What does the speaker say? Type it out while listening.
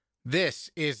This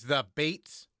is the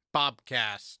Bates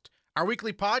Bobcast, our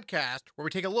weekly podcast where we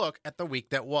take a look at the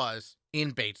week that was in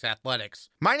Bates athletics.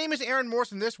 My name is Aaron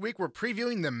Morse, and this week we're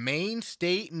previewing the Maine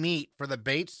State Meet for the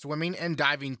Bates swimming and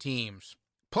diving teams.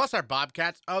 Plus, our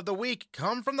Bobcats of the week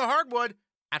come from the hardwood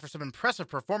after some impressive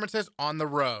performances on the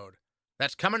road.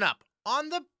 That's coming up on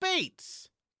the Bates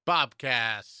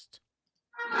Bobcast.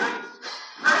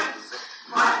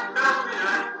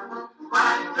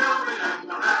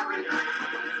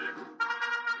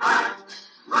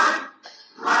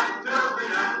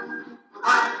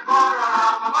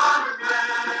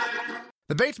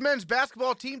 The Bates men's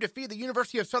basketball team defeated the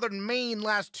University of Southern Maine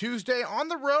last Tuesday on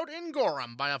the road in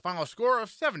Gorham by a final score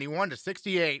of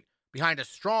 71-68, behind a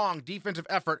strong defensive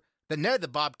effort that netted the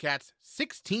Bobcats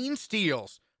 16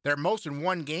 steals, their most in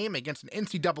one game against an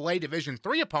NCAA Division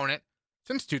III opponent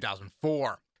since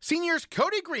 2004. Seniors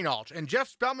Kody Greenhalgh and Jeff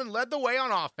Spellman led the way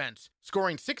on offense,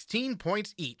 scoring 16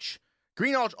 points each.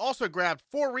 Greenhalgh also grabbed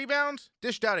 4 rebounds,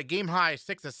 dished out a game-high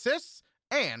 6 assists,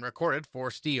 and recorded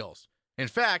 4 steals. In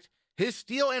fact, his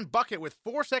steal and bucket with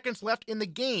 4 seconds left in the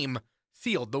game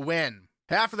sealed the win.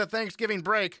 After the Thanksgiving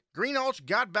break, Greenhalgh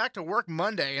got back to work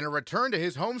Monday in a return to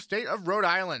his home state of Rhode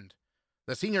Island.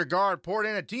 The senior guard poured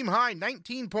in a team-high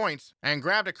 19 points and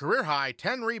grabbed a career-high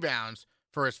 10 rebounds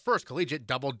for his first collegiate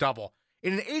double-double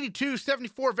in an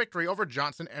 82-74 victory over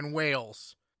Johnson and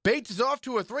Wales. Bates is off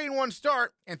to a 3-1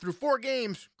 start, and through 4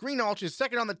 games, Greenhalgh is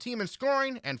second on the team in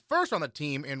scoring and first on the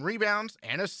team in rebounds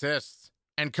and assists.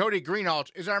 And Kody Greenhalgh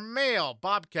is our male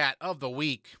Bobcat of the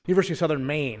week. University of Southern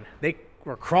Maine, they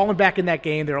were crawling back in that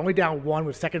game. They're only down 1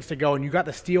 with seconds to go, and you got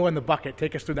the steal and the bucket.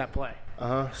 Take us through that play.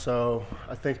 So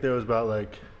I think there was about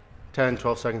 10,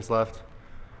 12 seconds left.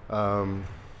 A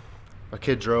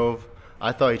kid drove.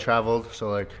 I thought he traveled,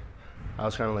 so I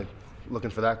was kind of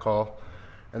looking for that call.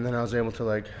 And then I was able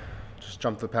to just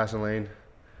jump the passing lane,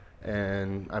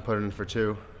 and I put it in for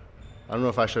 2. I don't know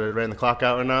if I should have ran the clock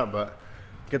out or not, but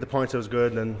get the points, it was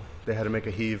good. Then they had to make a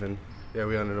heave, and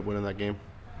we ended up winning that game.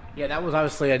 Yeah, that was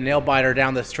obviously a nail-biter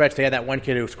down the stretch. They had that one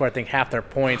kid who scored, I think, half their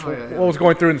points. Oh, yeah. What was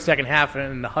going through in the second half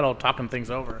and the huddle talking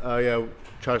things over?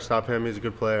 Try to stop him. He's a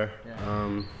good player. Yeah.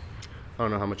 I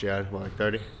don't know how much he had.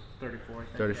 30? 34.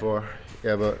 34.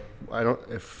 Yeah, but I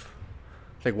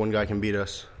think one guy can beat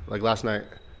us. Last night,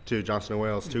 too, Johnson and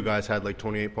Wales, 2 guys had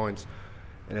 28 points.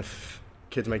 And if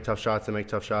kids make tough shots, they make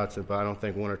tough shots. But I don't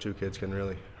think 1 or 2 kids can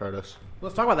really hurt us.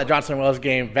 Let's talk about that Johnson and Wales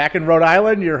game. Back in Rhode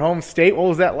Island, your home state, what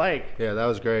was that like? Yeah, that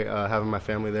was great. Having my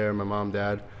family there, my mom,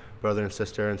 dad, brother and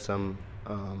sister, and some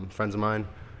friends of mine.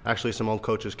 Actually, some old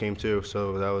coaches came too,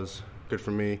 so that was good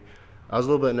for me. I was a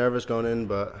little bit nervous going in,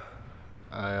 but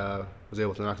I was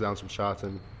able to knock down some shots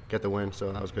and get the win,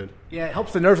 so that was good. Yeah, it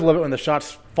helps the nerves a little bit when the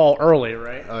shots fall early,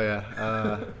 right? Oh,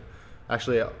 yeah.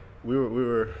 Actually, we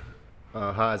were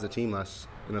high as a team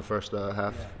in the first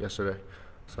half yesterday,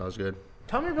 so that was good.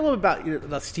 Tell me a little bit about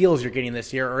the steals you're getting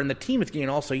this year, or in the team it's getting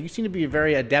also. You seem to be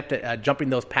very adept at jumping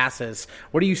those passes.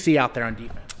 What do you see out there on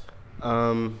defense?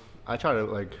 I try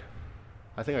to,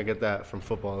 I think I get that from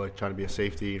football, trying to be a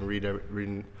safety and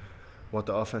reading what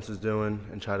the offense is doing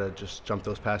and try to just jump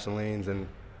those passing lanes and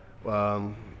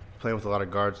playing with a lot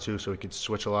of guards too, so we could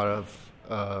switch a lot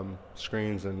of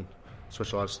screens and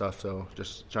switch a lot of stuff. So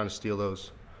just trying to steal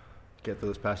those, get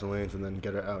those passing lanes, and then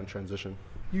get it out in transition.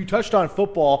 You touched on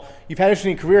football. You've had an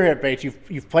interesting career here at Bates.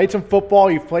 You've played some football.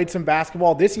 You've played some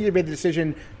basketball. This year you made the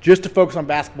decision just to focus on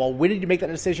basketball. When did you make that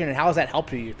decision, and how has that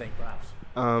helped you think, perhaps?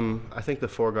 I think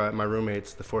my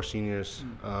roommates, the 4 seniors,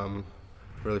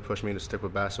 really pushed me to stick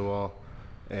with basketball.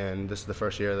 And this is the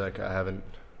first year that I haven't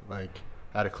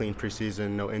had a clean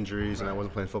preseason, no injuries, and I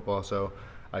wasn't playing football. So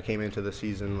I came into the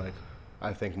season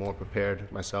I think more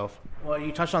prepared myself. Well,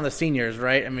 you touched on the seniors,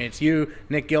 right? I mean, it's you,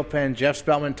 Nick Gilpin, Jeff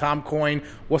Spellman, Tom Coyne.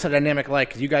 What's that dynamic like?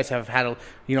 Because you guys have had,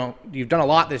 you've done a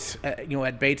lot this,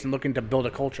 at Bates and looking to build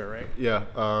a culture, right? Yeah,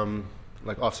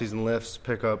 off-season lifts,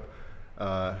 pickup.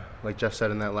 Like Jeff said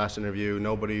in that last interview,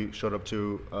 nobody showed up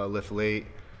to lift late.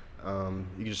 You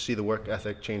can just see the work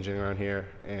ethic changing around here,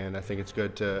 and I think it's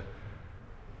good to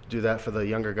do that for the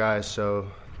younger guys so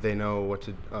they know what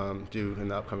to do in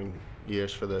the upcoming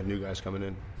years for the new guys coming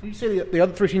in. So you say the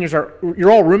other 3 seniors you're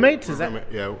all roommates?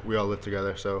 Yeah, we all live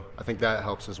together, so I think that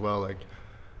helps as well,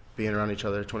 being around each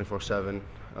other 24/7.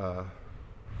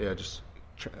 Just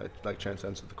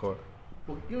transcends the court.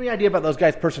 Well, give me an idea about those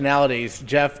guys' personalities,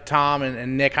 Jeff, Tom,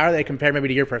 and Nick. How do they compare maybe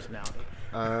to your personality?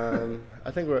 I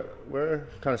think we're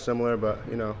kind of similar, but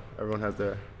everyone has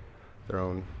their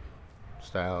own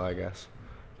style, I guess.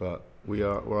 But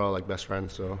we're all best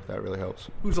friends, so that really helps.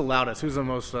 Who's the loudest? Who's the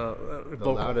most the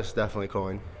loudest? Definitely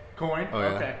Coyne. Coin? Oh,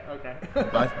 yeah. Okay.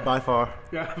 By far.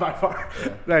 Yeah, by far.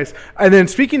 Yeah. Nice. And then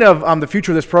speaking of the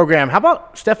future of this program, how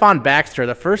about Stephon Baxter,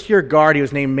 the first-year guard? He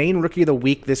was named Maine Rookie of the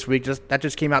Week this week. That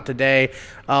just came out today.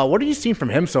 What have you seen from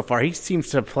him so far? He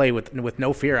seems to play with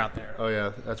no fear out there. Oh,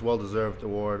 yeah. That's a well-deserved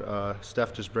award.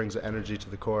 Steph just brings the energy to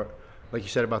the court. Like you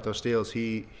said about those steals,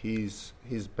 he's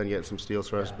been getting some steals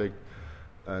for us, big,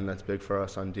 and that's big for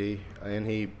us on D. And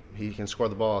he can score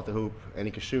the ball at the hoop, and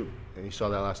he can shoot. And you saw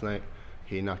that last night.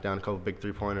 He knocked down a couple big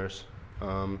three-pointers,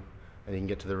 and he can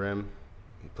get to the rim.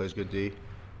 He plays good D.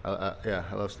 I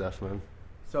love Steph, man.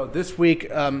 So this week,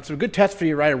 some good tests for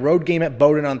you, right? A road game at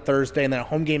Bowdoin on Thursday, and then a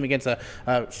home game against a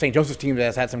St. Joseph's team that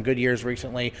has had some good years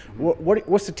recently.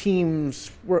 What's the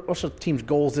team's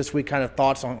goals this week? Kind of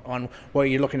thoughts on what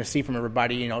you're looking to see from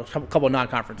everybody? You know, a couple of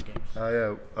non-conference games.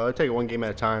 I take it one game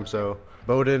at a time. So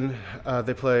Bowdoin, I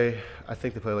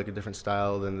think they play like a different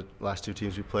style than the last two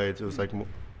teams we played. It was like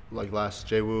last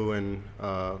JWU and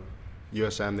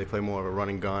USM. They play more of a run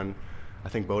and gun. I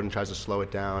think Bowdoin tries to slow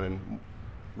it down and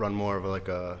run more of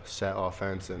a set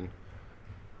offense, and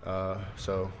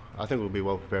so I think we'll be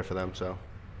well prepared for them. So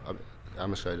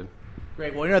I'm excited.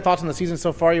 Great. Well, your thoughts on the season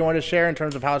so far? You wanted to share in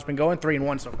terms of how it's been going?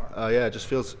 3-1 so far. It just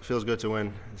feels good to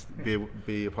win.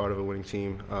 Be a part of a winning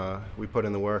team. We put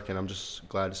in the work, and I'm just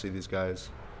glad to see these guys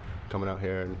coming out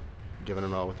here and giving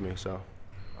it all with me. So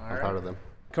I'm proud of them.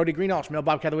 Kody Greenhalgh, Male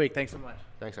Bobcat of the Week. Thanks so much.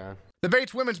 Thanks, Aaron. The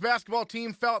Bates women's basketball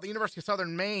team fell at the University of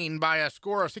Southern Maine by a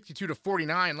score of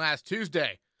 62-49 last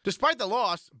Tuesday. Despite the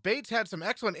loss, Bates had some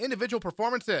excellent individual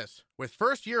performances, with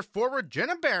first-year forward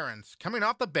Jenna Berens coming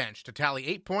off the bench to tally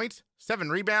 8 points, 7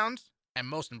 rebounds, and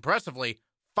most impressively,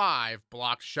 5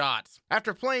 blocked shots.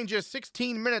 After playing just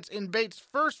 16 minutes in Bates'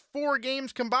 first 4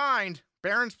 games combined,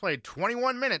 Berens played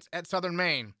 21 minutes at Southern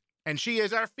Maine, and she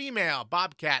is our female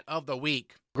Bobcat of the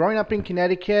Week. Growing up in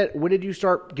Connecticut, when did you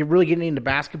start really getting into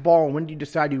basketball, and when did you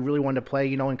decide you really wanted to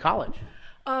play, in college?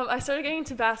 I started getting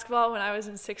into basketball when I was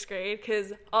in 6th grade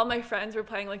because all my friends were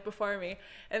playing before me,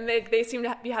 and they seemed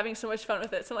to be having so much fun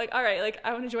with it. So I'm like, all right,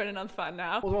 I want to join in on the fun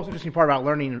now. What was the most interesting part about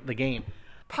learning the game?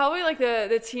 Probably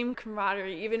the team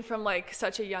camaraderie, even from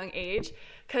such a young age,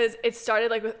 because it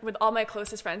started with all my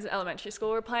closest friends in elementary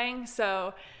school were playing,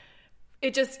 so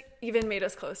it just even made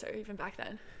us closer even back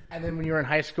then. And then when you were in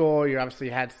high school, you obviously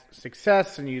had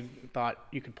success and you thought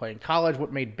you could play in college.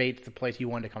 What made Bates the place you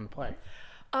wanted to come to play?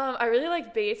 I really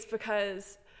liked Bates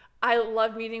because I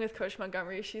love meeting with Coach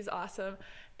Montgomery. She's awesome.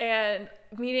 And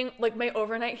meeting, my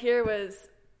overnight here was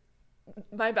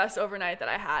my best overnight that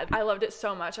I had. I loved it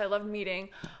so much. I loved meeting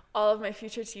all of my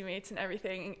future teammates and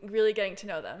everything, and really getting to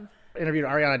know them. I interviewed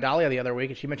Ariana Dahlia the other week,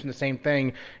 and she mentioned the same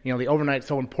thing. The overnight's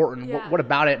so important. Yeah. What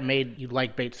about it made you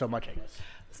like Bates so much, I guess?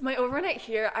 So my overnight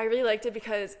here, I really liked it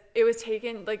because it was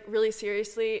taken really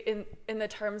seriously in the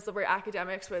terms where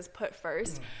academics was put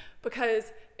first,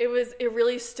 because it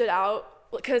really stood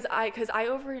out because I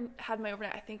had my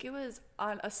overnight. I think it was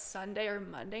on a Sunday or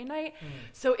Monday night,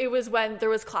 so it was when there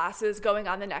was classes going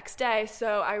on the next day.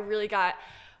 So I really got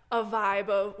a vibe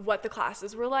of what the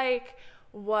classes were like,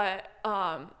 what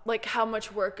how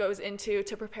much work goes into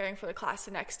preparing for the class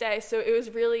the next day. So it was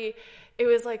a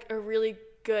really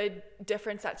good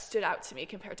difference that stood out to me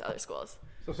compared to other schools.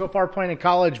 So far playing in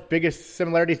college, biggest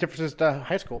similarities, differences to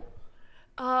high school?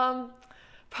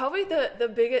 Probably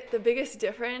the biggest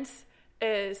difference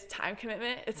is time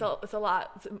commitment. It's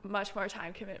much more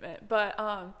time commitment.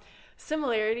 But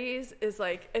similarities is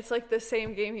it's the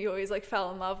same game you always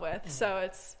fell in love with. So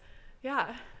it's,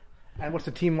 yeah. And what's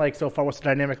the team like so far? What's the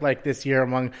dynamic like this year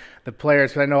among the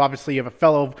players? Because I know obviously you have a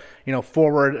fellow,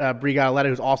 forward, Brie Galetta,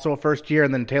 who's also a first year,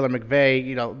 and then Taylor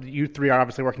McVeigh. You three are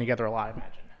obviously working together a lot, I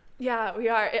imagine. Yeah, we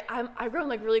are. I've grown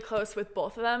really close with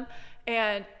both of them,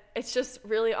 and it's just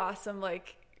really awesome,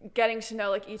 getting to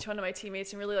know each one of my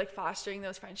teammates and really fostering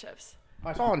those friendships.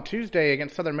 I saw on Tuesday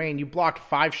against Southern Maine, you blocked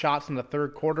 5 shots in the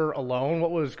third quarter alone.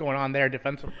 What was going on there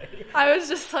defensively? I was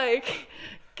just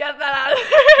get that out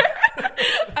of there.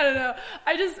 I don't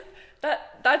know.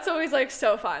 That's always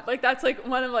so fun. That's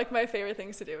one of my favorite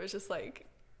things to do is just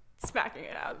smacking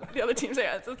it out the other team's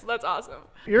hands. That's awesome.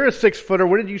 You're a 6-footer.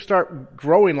 When did you start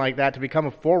growing like that to become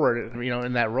a forward,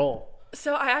 in that role?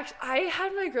 So I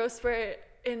had my growth spurt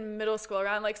in middle school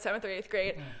around 7th or 8th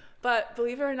grade. But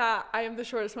believe it or not, I am the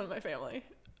shortest one in my family.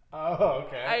 Oh,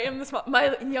 okay. I am the small.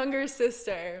 My younger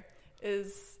sister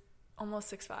is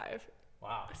almost 6'5".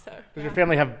 Wow. So, does your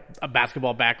family have a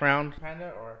basketball background, kind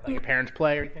of, or your parents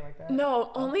play or anything like that?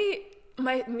 No, only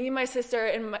me, my sister,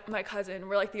 and my cousin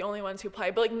were the only ones who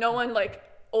play. But no one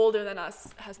older than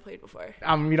us has played before.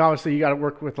 Obviously you got to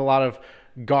work with a lot of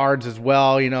guards as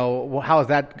well. How has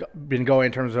that been going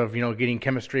in terms of, getting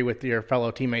chemistry with your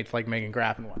fellow teammates like Megan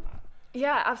Graff and whatnot?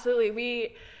 Yeah,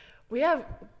 absolutely. We have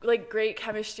like great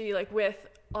chemistry like with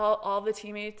all the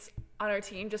teammates on our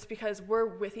team, just because we're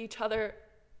with each other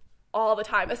all the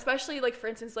time, especially like, for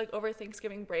instance, like over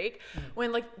Thanksgiving break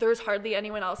when like there's hardly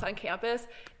anyone else on campus.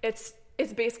 It's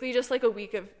basically just like a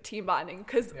week of team bonding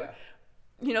because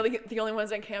the only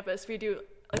ones on campus, we do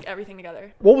like everything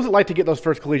together. What was it like to get those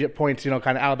first collegiate points, kind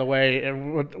of out of the way?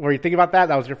 And were you thinking about that?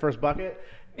 That was your first bucket?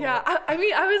 Yeah, I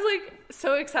was like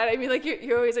so excited. I mean, like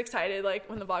you're always excited like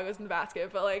when the ball goes in the basket,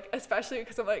 but like especially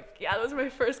because I'm like, yeah, those are my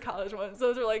first college ones.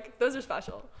 Those are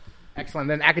special. Excellent.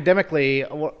 Then academically,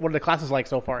 what are the classes like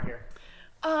so far here?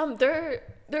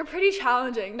 They're pretty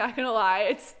challenging, not gonna lie.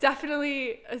 It's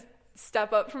definitely a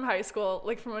step up from high school,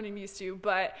 like from what I'm used to,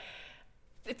 but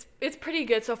it's pretty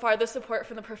good so far. The support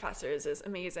from the professors is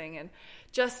amazing, and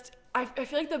just I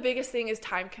feel like the biggest thing is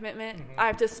time commitment. I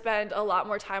have to spend a lot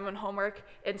more time on homework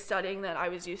and studying than I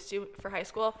was used to for high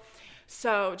school.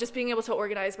 So just being able to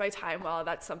organize my time well,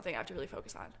 that's something I have to really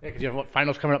focus on. Yeah, because you have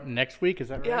finals coming up next week, is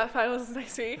that right? Yeah, finals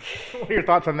next week. What are your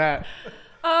thoughts on that?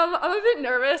 I'm a bit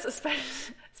nervous,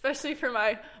 especially for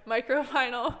my micro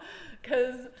final,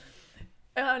 because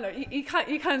I don't know,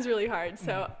 econ's really hard.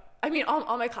 So I mean,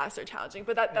 all my classes are challenging,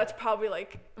 but that's probably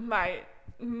like my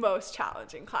most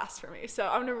challenging class for me. So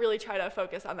I'm gonna really try to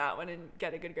focus on that one and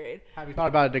get a good grade. Have you thought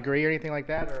about a degree or anything like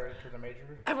that, or in terms of major?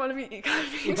 I want to be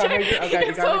econ major. Econ major?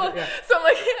 Okay, so I'm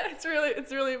like, yeah,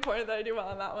 it's really important that I do well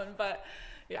on that one. But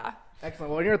yeah.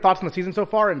 Excellent. Well, what are your thoughts on the season so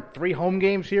far and 3 home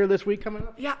games here this week coming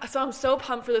up? Yeah, so I'm so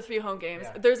pumped for the 3 home games.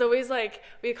 Yeah. There's always like,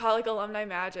 we call it like alumni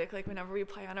magic, like whenever we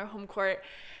play on our home court.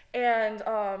 And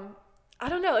I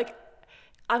don't know, like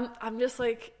I'm just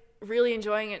like really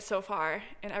enjoying it so far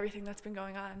and everything that's been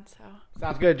going on. So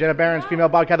sounds good. Jenna Berens, Female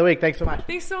Bobcat of the Week. Thanks so much.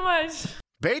 Thanks so much.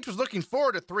 Bates was looking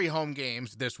forward to 3 home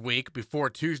games this week before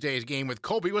Tuesday's game with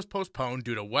Colby was postponed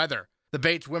due to weather. The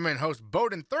Bates women host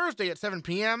Bowdoin Thursday at 7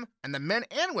 p.m., and the men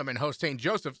and women host St.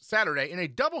 Joseph Saturday in a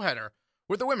doubleheader,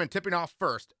 with the women tipping off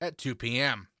first at 2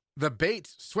 p.m. The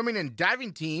Bates swimming and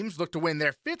diving teams look to win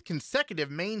their 5th consecutive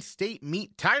Maine State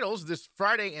Meet titles this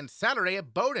Friday and Saturday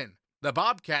at Bowdoin. The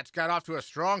Bobcats got off to a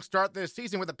strong start this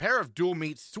season with a pair of dual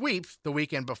meet sweeps the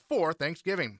weekend before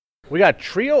Thanksgiving. We got a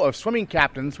trio of swimming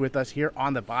captains with us here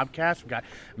on the Bobcast. We've got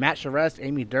Matt Charest,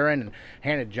 Amy Duren, and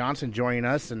Hannah Johnson joining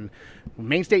us. And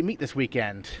Maine State Meet this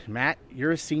weekend. Matt,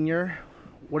 you're a senior.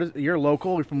 You're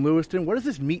local. You're from Lewiston. What does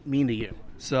this meet mean to you?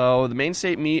 So the Maine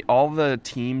State Meet, all the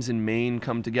teams in Maine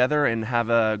come together and have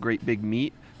a great big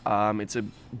meet. It's a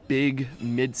big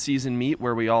mid-season meet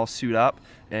where we all suit up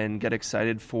and get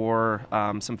excited for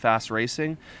some fast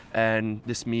racing. And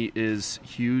this meet is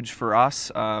huge for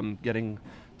us, getting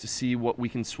to see what we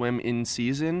can swim in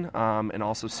season and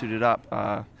also suit it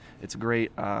up. It's a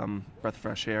great breath of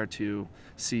fresh air to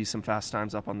see some fast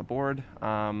times up on the board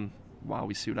while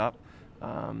we suit up.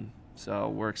 So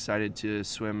we're excited to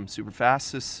swim super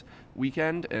fast this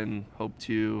weekend and hope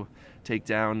to take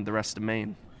down the rest of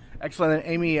Maine. Excellent.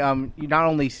 And Amy, you not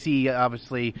only see,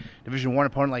 obviously, Division I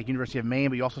opponent like University of Maine,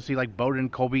 but you also see like Bowdoin,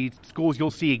 Colby, schools you'll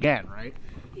see again, right?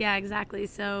 Yeah, exactly.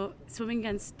 So swimming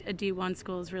against a D1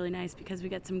 school is really nice because we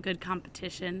get some good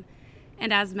competition.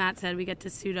 And as Matt said, we get to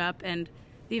suit up, and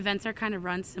the events are kind of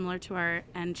run similar to our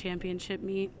N championship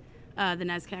meet, the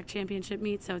NESCAC championship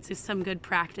meet. So it's just some good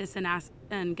practice,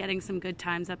 and getting some good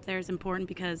times up there is important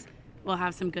because we'll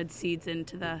have some good seeds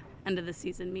into the end of the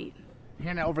season meet.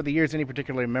 Hannah, over the years, any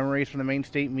particular memories from the Maine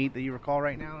State meet that you recall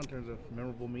right now in terms of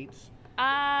memorable meets?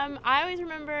 I always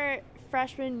remember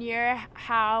freshman year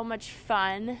how much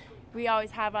fun we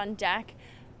always have on deck.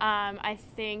 I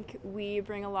think we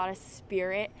bring a lot of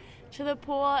spirit to the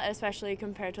pool, especially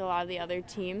compared to a lot of the other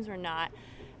teams.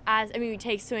 We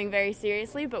take swimming very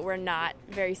seriously, but we're not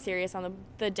very serious on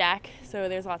the deck, so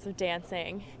there's lots of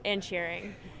dancing and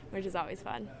cheering, which is always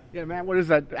fun. Yeah, man, what is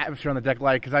that atmosphere on the deck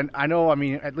like? Because I know,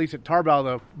 at least at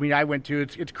Tarbell, I went to,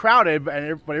 it's crowded, but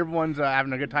everyone's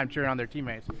having a good time cheering on their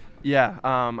teammates. Yeah,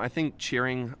 I think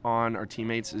cheering on our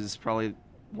teammates is probably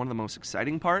one of the most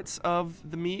exciting parts of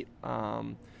the meet.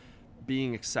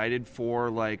 Being excited for,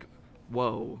 like,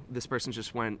 whoa, this person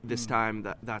just went this time,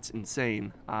 that's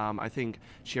insane. I think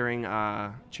cheering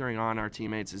on our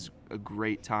teammates is a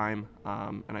great time,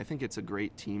 and I think it's a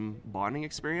great team bonding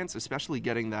experience, especially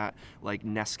getting that like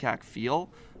NESCAC feel.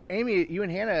 Amy, you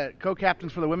and Hannah,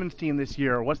 co-captains for the women's team this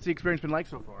year. What's the experience been like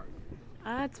so far?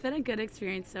 It's been a good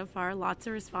experience so far. Lots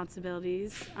of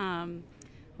responsibilities.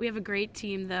 We have a great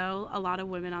team, though. A lot of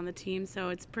women on the team, so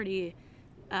it's pretty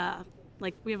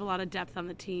we have a lot of depth on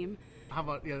the team. How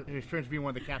about your experience being one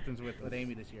of the captains with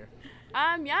Amy this year?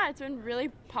 Yeah, it's been really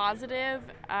positive.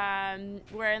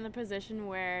 We're in the position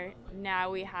where now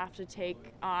we have to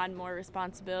take on more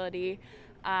responsibility.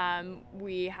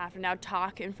 We have to now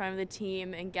talk in front of the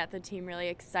team and get the team really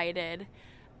excited.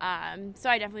 So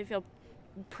I definitely feel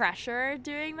pressure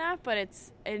doing that, but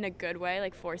it's in a good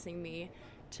way, forcing me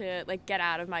to get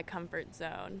out of my comfort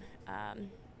zone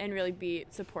and really be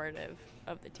supportive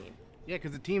of the team. Yeah,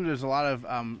 because the team, there's a lot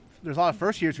of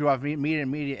first years who have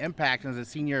immediate impact, and as a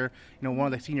senior, one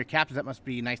of the senior captains, that must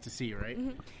be nice to see, right?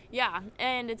 Mm-hmm. Yeah,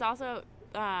 and it's also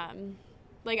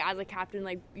as a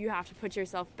captain, you have to put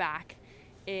yourself back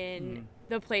in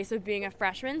the place of being a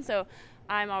freshman. So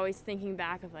I'm always thinking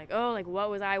back of what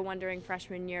was I wondering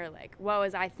freshman year? What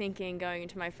was I thinking going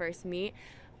into my first meet?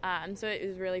 So it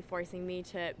was really forcing me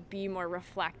to be more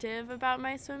reflective about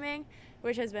my swimming,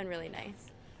 which has been really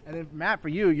nice. And then, Matt, for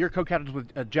you, you're co-captains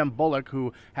with Jem Bullock,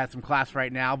 who has some class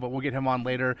right now, but we'll get him on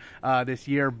later this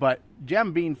year. But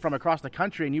Jem being from across the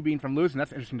country and you being from Lewiston,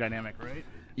 that's an interesting dynamic, right?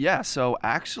 Yeah, so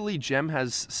actually Jem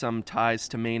has some ties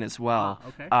to Maine as well.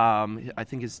 Okay. I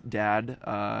think his dad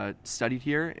studied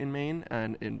here in Maine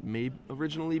and may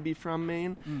originally be from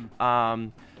Maine.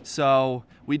 So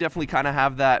we definitely kind of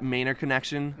have that Mainer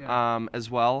connection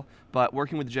as well. But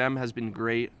working with Jem has been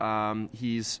great.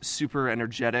 He's super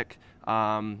energetic,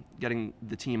 getting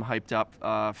the team hyped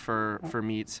up for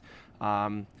meets.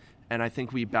 And I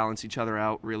think we balance each other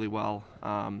out really well.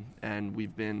 And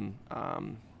we've been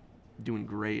doing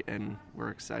great, and we're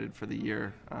excited for the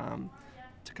year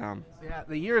to come. Yeah,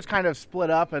 the year is kind of split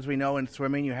up, as we know in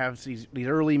swimming. You have these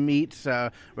early meets,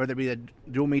 whether it be the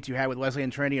dual meets you had with Wesley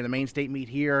and Trinity or the Maine State Meet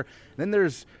here. And then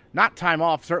there's not time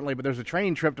off, certainly, but there's a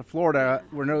training trip to Florida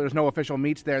where there's no official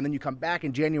meets there, and then you come back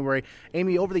in January.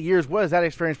 Amy, over the years, what has that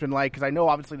experience been like? Because I know,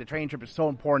 obviously, the training trip is so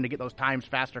important to get those times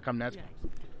faster come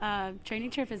NESCAC.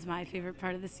 Training trip is my favorite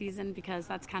part of the season because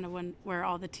that's kind of where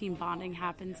all the team bonding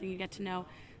happens, and you get to know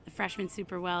the freshmen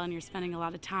super well, and you're spending a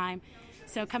lot of time.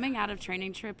 So coming out of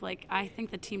training trip, I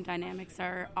think the team dynamics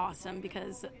are awesome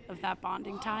because of that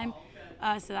bonding time.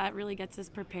 So that really gets us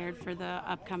prepared for the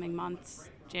upcoming months,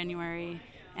 January,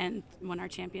 and when our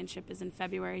championship is in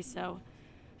February. So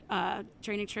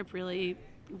training trip really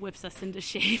whips us into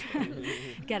shape,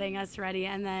 getting us ready.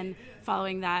 And then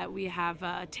following that, we have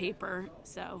a taper.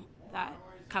 So that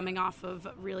coming off of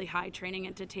really high training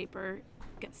into taper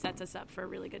sets us up for a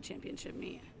really good championship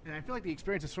meet. And I feel like the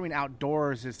experience of swimming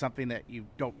outdoors is something that you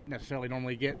don't necessarily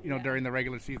normally get, during the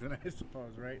regular season, I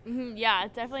suppose, right? Mm-hmm. Yeah,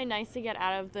 it's definitely nice to get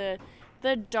out of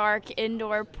the dark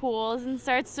indoor pools and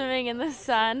start swimming in the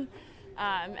sun.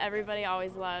 Everybody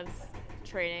always loves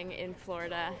training in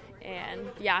Florida. And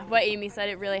yeah, what Amy said,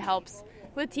 it really helps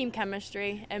with team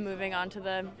chemistry and moving on to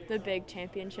the big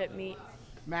championship meet.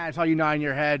 Matt, I saw you nodding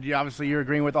your head. You're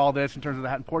agreeing with all this in terms of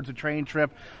the importance of training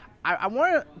trip. I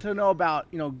wanted to know about,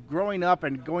 growing up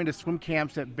and going to swim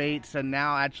camps at Bates and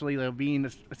now actually being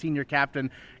a senior captain.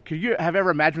 Could you have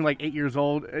ever imagined, 8 years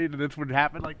old, this would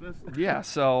happen like this? Yeah,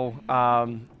 so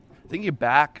thinking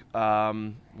back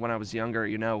when I was younger,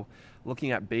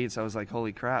 looking at Bates, I was like,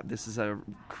 holy crap, this is a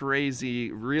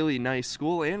crazy, really nice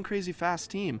school and crazy fast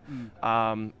team.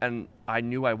 And I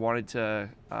knew I wanted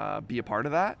to be a part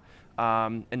of that.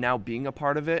 And now being a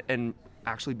part of it and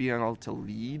actually being able to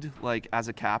lead as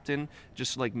a captain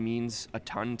just means a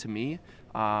ton to me.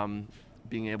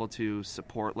 Being able to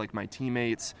support my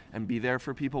teammates and be there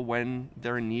for people when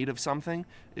they're in need of something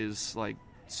is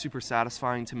super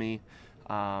satisfying to me.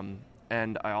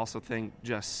 And I also think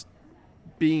just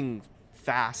being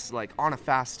fast, on a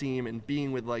fast team and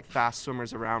being with fast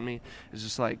swimmers around me is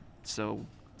just so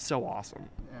awesome.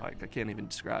 Yeah. I can't even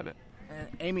describe it.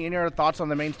 Amy, any other thoughts on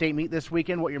the Maine State Meet this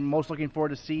weekend? What you're most looking forward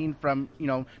to seeing from,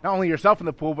 not only yourself in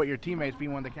the pool, but your teammates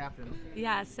being one of the captains?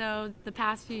 Yeah, so the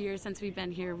past few years since we've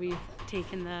been here, we've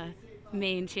taken the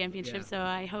Maine championship. Yeah. So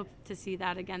I hope to see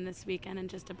that again this weekend and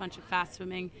just a bunch of fast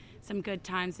swimming, some good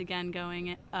times again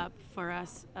going up for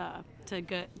us to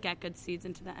get good seeds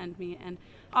into the end meet. And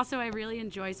also I really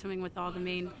enjoy swimming with all the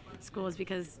Maine schools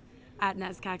because at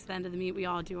NESCAC's the end of the meet, we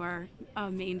all do our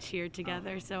Maine cheer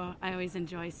together. So I always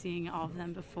enjoy seeing all of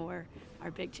them before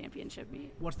our big championship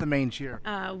meet. What's the Maine cheer?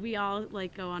 We all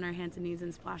go on our hands and knees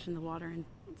and splash in the water and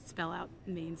spell out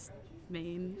Maine.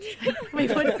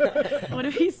 Wait, what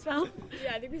do we spell?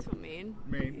 Yeah, I think we spell Maine.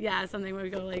 Maine. Yeah, something where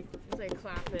we go it's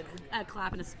clap it. A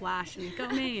clap and a splash and go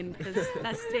Maine because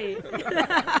that's state.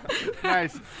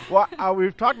 Nice. Well,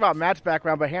 we've talked about Matt's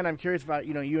background, but Hannah, I'm curious about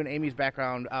you and Amy's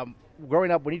background.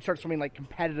 Growing up, when you start swimming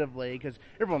competitively, because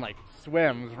everyone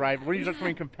swims, right? When you start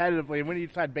swimming competitively, and when you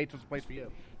decide Bates was the place for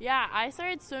you? Yeah, I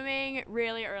started swimming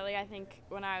really early. I think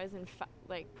when I was in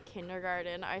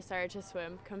kindergarten, I started to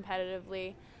swim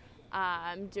competitively,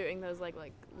 doing those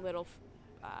little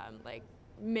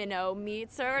minnow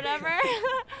meets or whatever.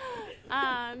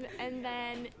 And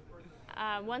then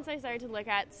once I started to look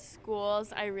at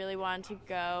schools, I really wanted to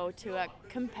go to a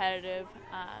competitive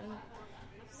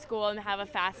school and have a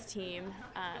fast team.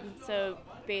 So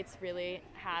Bates really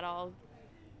had all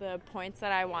the points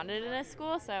that I wanted in a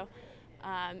school, so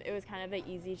it was kind of an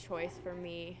easy choice for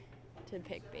me to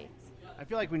pick Bates. I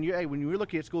feel like when you were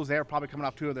looking at schools, they were probably coming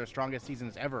off 2 of their strongest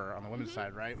seasons ever on the women's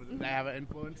side, right? Did that have an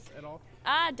influence at all?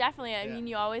 Definitely. I mean,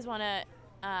 you always want to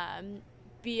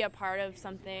be a part of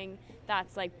something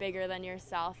that's bigger than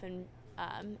yourself and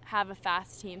have a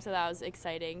fast team. So that was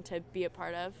exciting to be a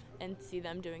part of and see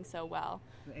them doing so well.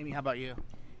 Amy, how about you?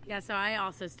 Yeah, so I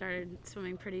also started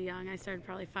swimming pretty young. I started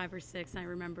probably 5 or 6, and I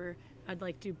remember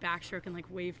I'd do backstroke and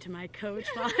wave to my coach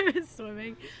while I was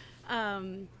swimming.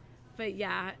 But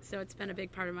yeah, so it's been a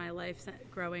big part of my life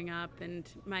growing up, and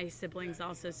my siblings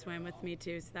also swam with me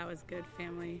too, so that was good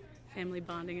family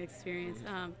bonding experience.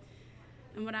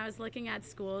 And when I was looking at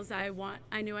schools, I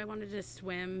knew I wanted to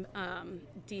swim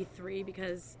D3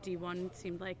 because D1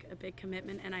 seemed like a big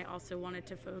commitment, and I also wanted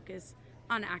to focus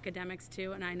on academics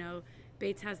too. And I know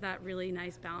Bates has that really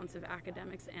nice balance of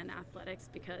academics and athletics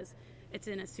because it's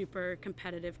in a super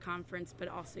competitive conference, but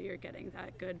also you're getting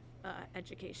that good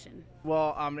education.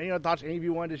 Well, any other thoughts any of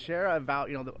you wanted to share about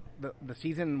the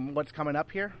season, what's coming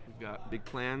up here? We've got big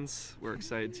plans. We're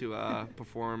excited to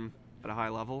perform at a high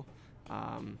level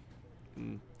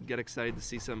and get excited to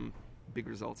see some big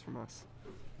results from us.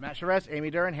 Matt Charest,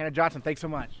 Amy Duren, Hannah Johnson, thanks so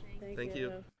much. Thank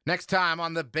you. Next time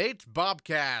on the Bates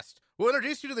Bobcast, we'll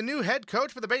introduce you to the new head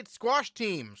coach for the Bates squash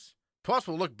teams. Plus,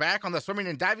 we'll look back on the swimming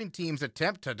and diving team's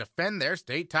attempt to defend their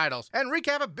state titles and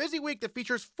recap a busy week that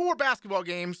features 4 basketball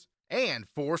games and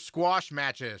 4 squash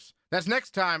matches. That's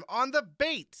next time on the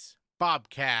Bates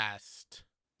Bobcast.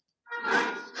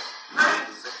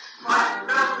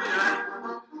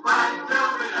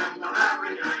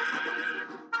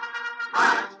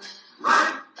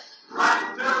 Right,